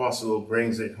the apostle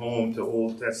brings it home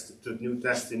to New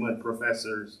Testament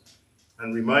professors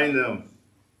and remind them,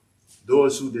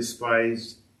 those who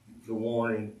despise the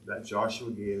warning that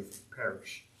Joshua gave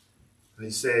perish. And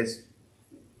he says,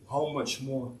 how much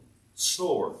more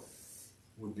sore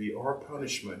would be our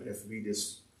punishment if we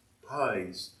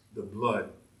despise the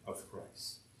blood of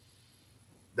Christ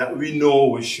that we know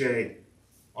was shed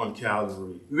on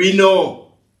Calvary. We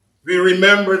know, we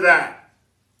remember that.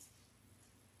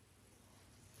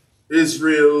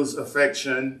 Israel's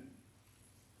affection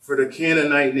for the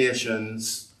Canaanite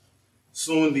nations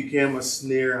soon became a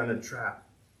snare and a trap.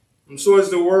 And so is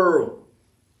the world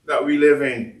that we live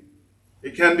in.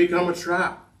 It can become a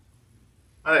trap.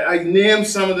 I named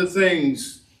some of the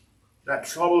things that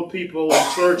trouble people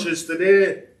in churches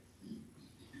today,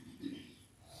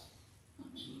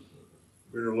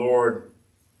 where the Lord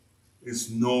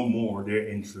is no more their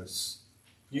interest.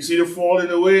 You see, the falling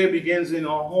away begins in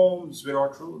our homes with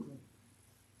our children.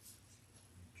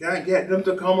 Can't get them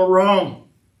to come around.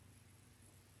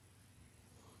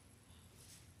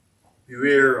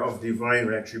 Beware of divine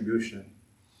retribution.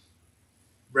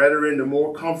 Brethren, the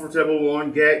more comfortable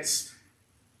one gets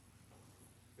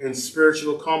in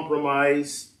spiritual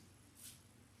compromise,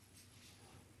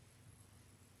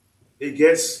 it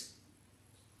gets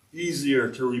easier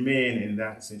to remain in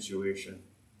that situation.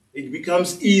 It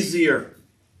becomes easier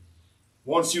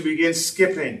once you begin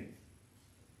skipping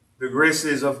the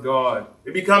graces of God.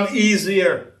 It becomes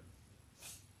easier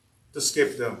to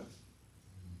skip them.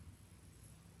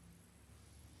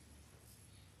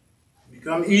 It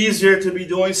becomes easier to be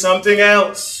doing something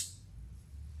else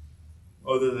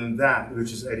other than that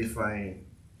which is edifying.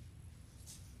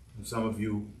 And some of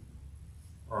you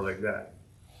are like that.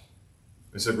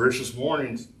 It's a gracious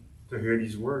warning to hear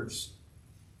these words.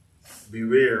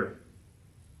 Beware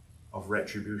of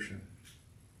retribution.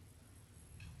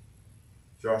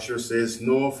 Joshua says,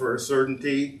 know for a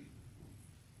certainty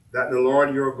that the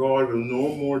Lord your God will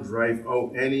no more drive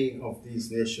out any of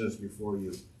these nations before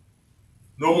you.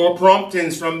 No more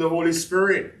promptings from the Holy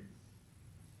Spirit.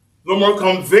 No more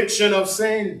conviction of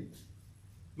sin.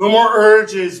 No more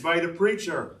urges by the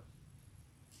preacher.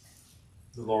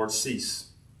 The Lord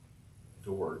cease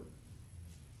the word.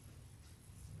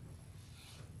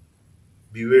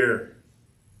 Beware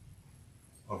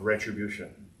of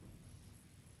retribution.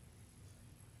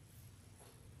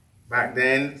 Back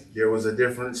then, there was a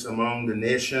difference among the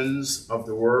nations of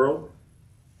the world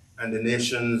and the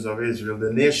nations of Israel.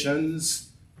 The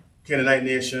nations, Canaanite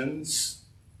nations,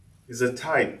 is a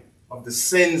type of the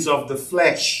sins of the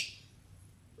flesh.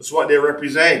 That's what they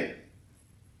represent.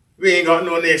 We ain't got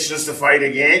no nations to fight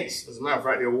against. As a matter of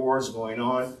fact, there are wars going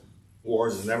on.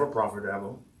 Wars is never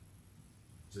profitable.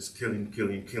 Just killing,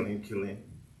 killing, killing, killing.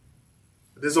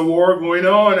 But there's a war going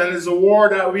on, and there's a war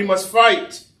that we must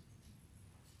fight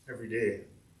every day.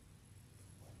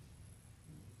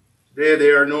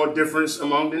 There are no difference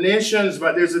among the nations,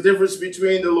 but there's a difference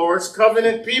between the Lord's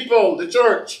covenant people, the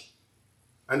church,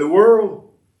 and the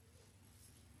world.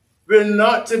 We're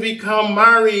not to become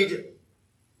married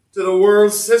to the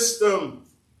world system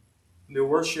and their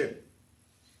worship.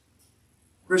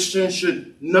 Christians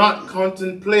should not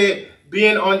contemplate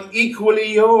being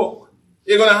unequally yoked.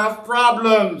 You're going to have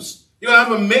problems. You're going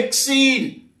to have a mixed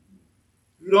seed.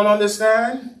 You don't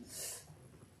understand?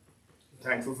 I'm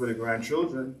thankful for the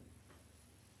grandchildren.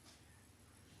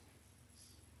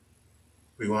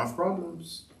 We're going to have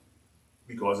problems.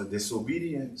 because of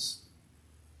disobedience.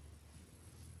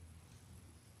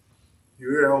 You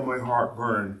hear how my heart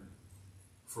burned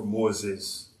for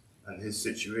Moses and his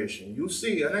situation. You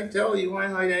see, and I tell you, I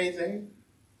hide anything.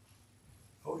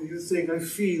 How do you think I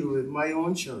feel in my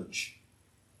own church?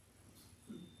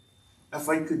 If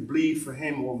I could bleed for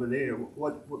him over there,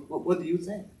 what do you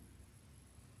think?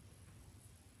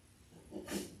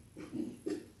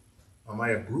 Am I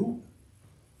a brute?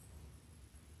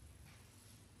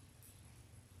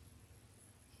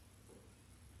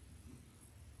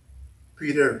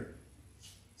 Peter,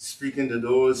 speaking to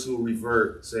those who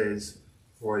revert, says,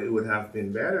 for it would have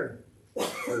been better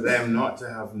for them not to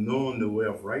have known the way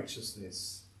of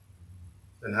righteousness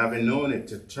than having known it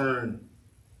to turn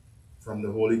from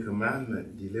the holy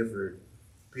commandment delivered.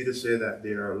 Peter said that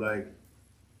they are like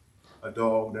a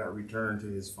dog that returned to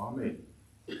his vomit,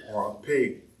 or a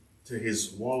pig to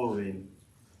his wallowing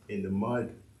in the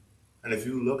mud. And if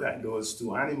you look at those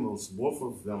two animals, both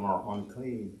of them are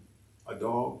unclean. A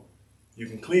dog, you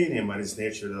can clean him and his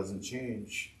nature doesn't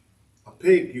change. A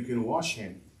pig, you can wash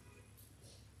him,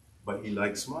 but he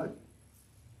likes mud.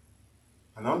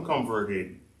 An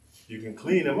unconverted, you can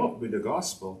clean him up with the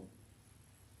gospel,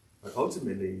 but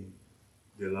ultimately,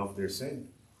 they love their sin.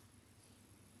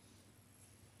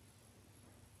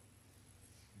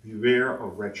 Beware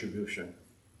of retribution.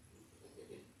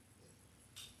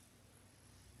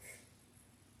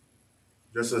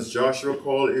 Just as Joshua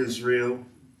called Israel,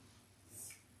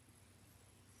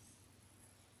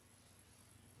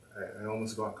 I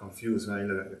almost got confused when I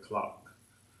looked at the clock.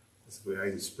 That's the way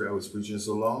I was preaching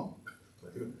so long.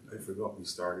 I forgot we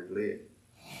started late.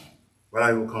 But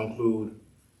I will conclude,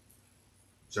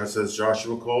 just as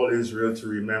Joshua called Israel to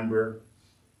remember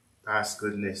past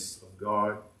goodness of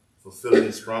God, fulfilling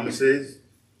his promises,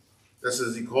 just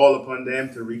as he called upon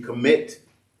them to recommit to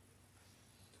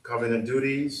covenant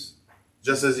duties,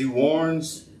 just as he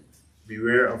warns,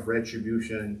 beware of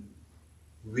retribution,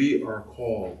 we are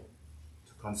called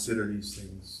to consider these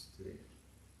things today.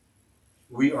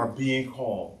 We are being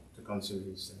called to consider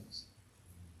these things.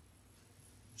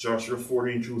 Joshua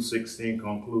 14-16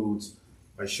 concludes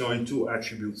by showing two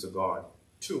attributes of God,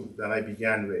 two that I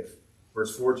began with.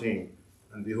 Verse 14,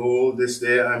 and behold, this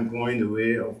day I am going the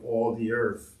way of all the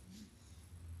earth.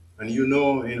 And you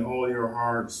know in all your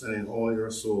hearts and in all your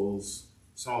souls,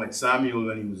 sound like Samuel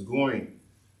when he was going,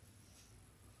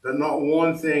 that not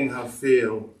one thing have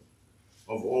failed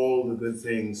of all the good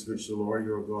things which the Lord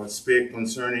your God spake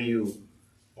concerning you.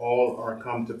 All are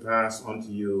come to pass unto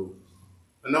you.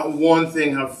 And not one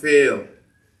thing have failed.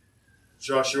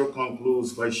 Joshua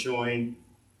concludes by showing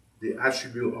the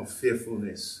attribute of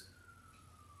faithfulness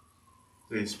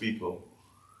to his people.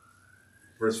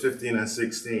 Verse 15 and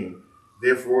 16.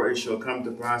 Therefore it shall come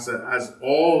to pass that as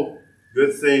all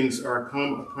good things are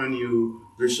come upon you,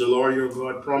 which the Lord your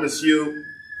God promised you,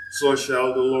 so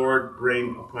shall the Lord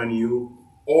bring upon you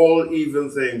all evil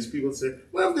things. People say,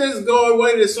 well, if there's God,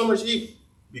 why there's so much evil?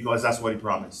 Because that's what he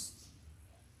promised.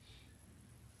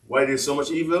 Why there's so much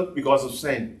evil? Because of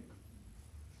sin.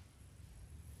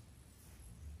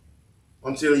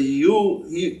 Until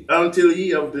he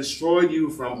have destroyed you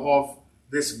from off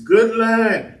this good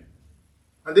land.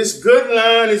 And this good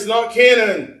land is not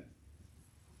Canaan.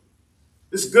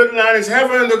 This good land is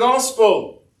heaven and the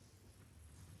gospel.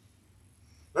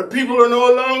 That people are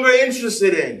no longer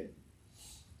interested in.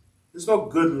 There's no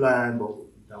good land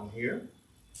down here.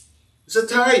 It's a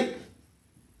type.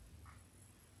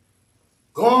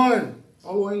 Gone.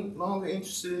 No longer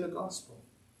interested in the gospel.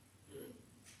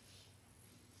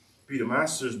 Peter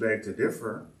Masters begged to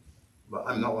differ, but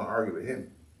I'm not going to argue with him.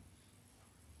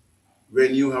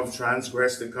 When you have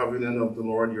transgressed the covenant of the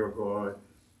Lord your God,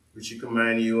 which he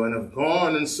commanded you, and have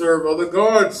gone and served other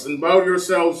gods, and bowed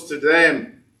yourselves to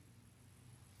them,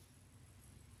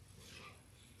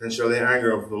 then shall the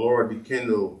anger of the Lord be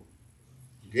kindled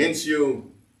against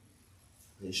you,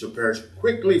 and you shall perish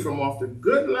quickly from off the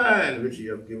good land which he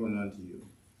hath given unto you.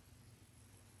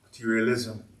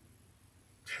 Materialism,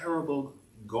 terrible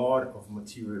God of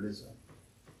materialism,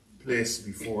 placed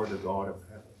before the God of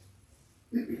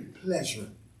heaven. Pleasure.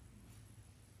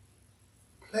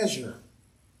 Pleasure.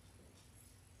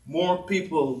 More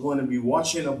people going to be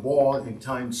watching a ball in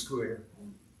Times Square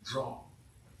draw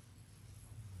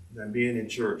than being in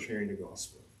church hearing the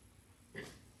gospel.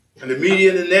 And the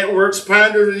media and the networks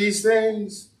pander to these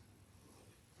things.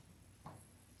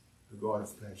 The God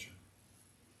of pleasure.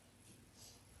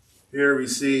 Here we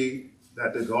see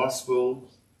that the gospel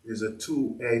is a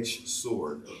two-edged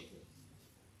sword.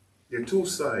 There are two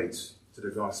sides to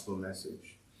the gospel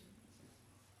message.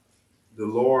 The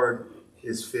Lord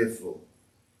is faithful,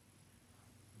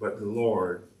 but the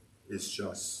Lord is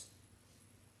just.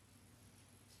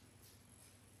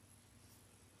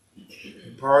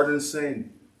 He pardons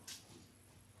sin.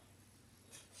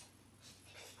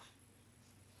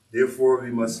 Therefore,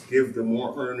 we must give the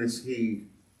more earnest heed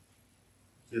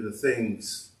to the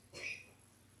things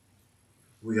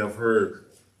we have heard,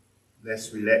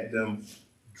 lest we let them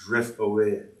drift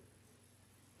away.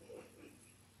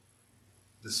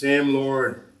 The same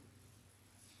Lord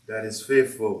that is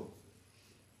faithful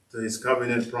to his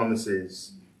covenant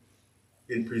promises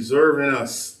in preserving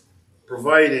us,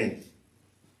 providing,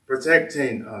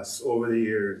 protecting us over the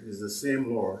years is the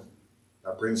same Lord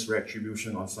that brings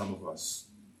retribution on some of us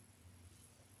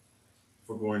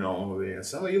for going our own way. And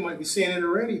some of you might be seeing it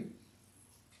already.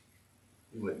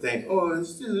 You might think, oh,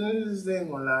 this thing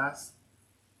will last.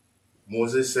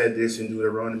 Moses said this in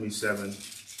Deuteronomy 7,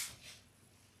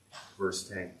 verse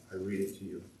 10. I read it to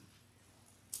you.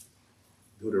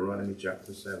 Deuteronomy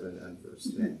chapter 7 and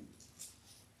verse 10.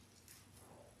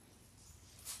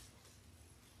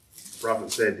 The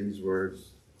prophet said these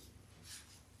words.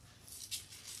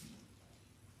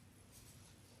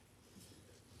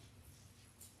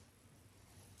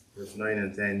 Verse 9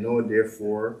 and 10. Know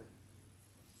therefore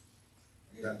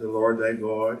that the Lord thy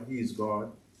God, he is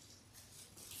God,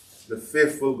 the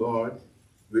faithful God,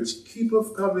 which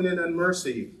keepeth covenant and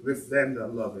mercy with them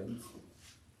that love him,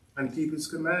 and keep his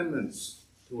commandments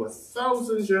to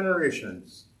 1,000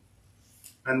 generations,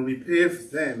 and repayeth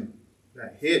them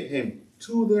that hate him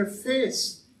to their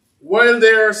face, while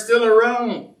they are still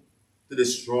around, to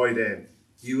destroy them.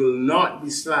 He will not be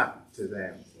slack to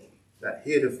them that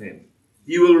hateth him.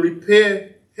 He will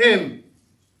repay him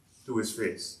to his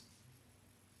face.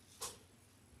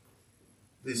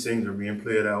 These things are being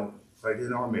played out right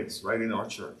in our midst, right in our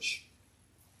church.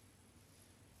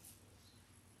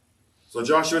 So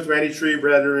Joshua 23,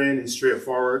 brethren, is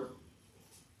straightforward.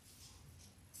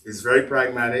 It's very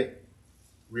pragmatic.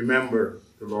 Remember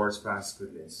the Lord's past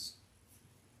goodness.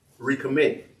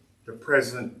 Recommit the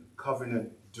present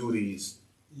covenant duties.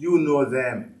 You know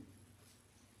them.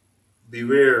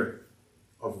 Beware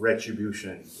of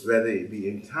retribution, whether it be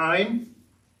in time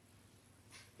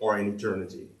or in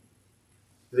eternity.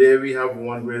 Today we have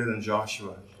one greater than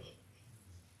Joshua.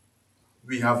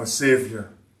 We have a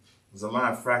Savior. As a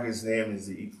matter of fact, his name is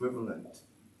the equivalent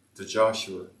to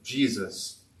Joshua,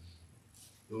 Jesus.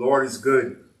 The Lord is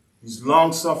good. He's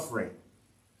long-suffering,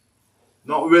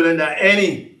 not willing that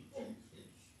any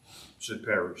should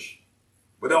perish,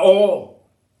 but that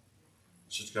all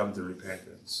should come to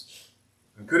repentance.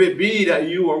 And could it be that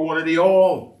you are one of the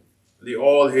all? The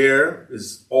all here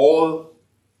is all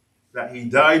that he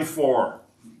died for.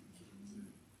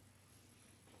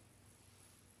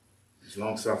 He's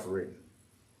long-suffering.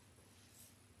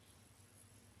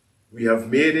 We have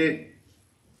made it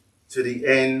to the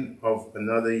end of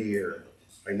another year.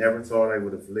 I never thought I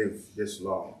would have lived this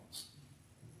long.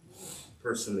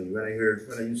 Personally, when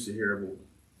I used to hear about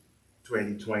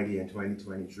 2020 and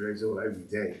 2023, I said, oh, every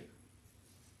day.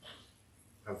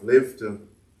 I've lived to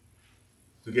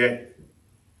get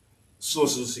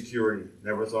Social Security.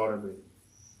 Never thought of it.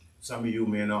 Some of you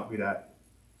may not be that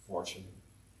fortunate.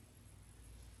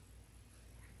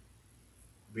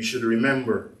 We should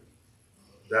remember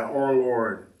that our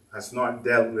Lord has not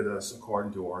dealt with us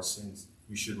according to our sins.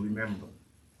 We should remember.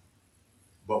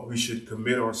 But we should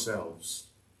commit ourselves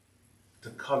to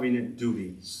covenant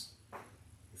duties.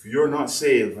 If you're not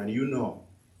saved and you know,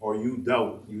 or you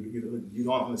doubt, you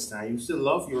don't understand, you still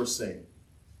love your sin,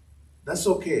 that's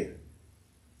okay.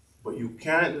 But you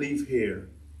can't leave here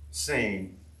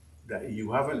saying that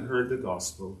you haven't heard the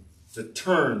gospel, to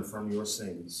turn from your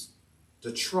sins,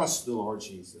 to trust the Lord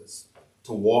Jesus,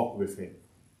 to walk with him.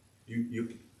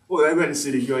 Oh, I went to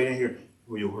see the joy in here.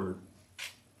 Well, you heard.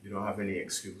 You don't have any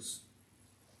excuse.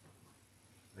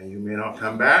 And you may not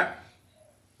come back,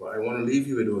 but I want to leave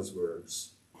you with those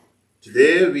words.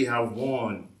 Today we have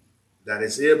one that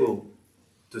is able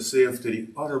to save to the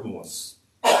uttermost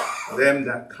them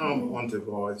that come unto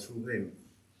God through him,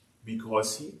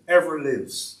 because he ever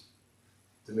lives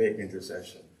to make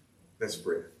intercession. Let's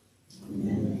pray.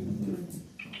 Amen.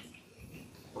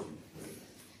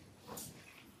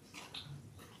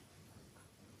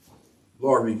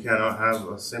 Lord, we cannot have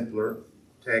a simpler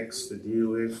text to deal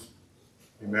with.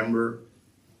 Remember,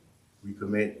 we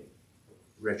commit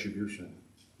retribution.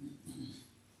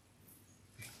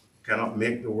 Cannot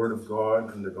make the word of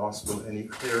God and the gospel any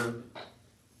clearer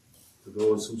to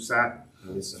those who sat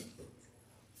and listened.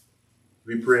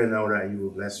 We pray now that you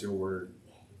will bless your word,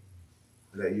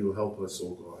 and that you will help us, O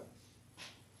God,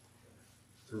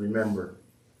 to remember,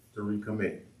 to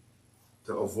recommit,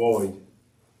 to avoid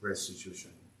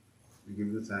restitution. We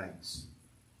give you thanks.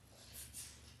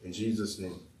 In Jesus'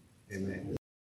 name, amen.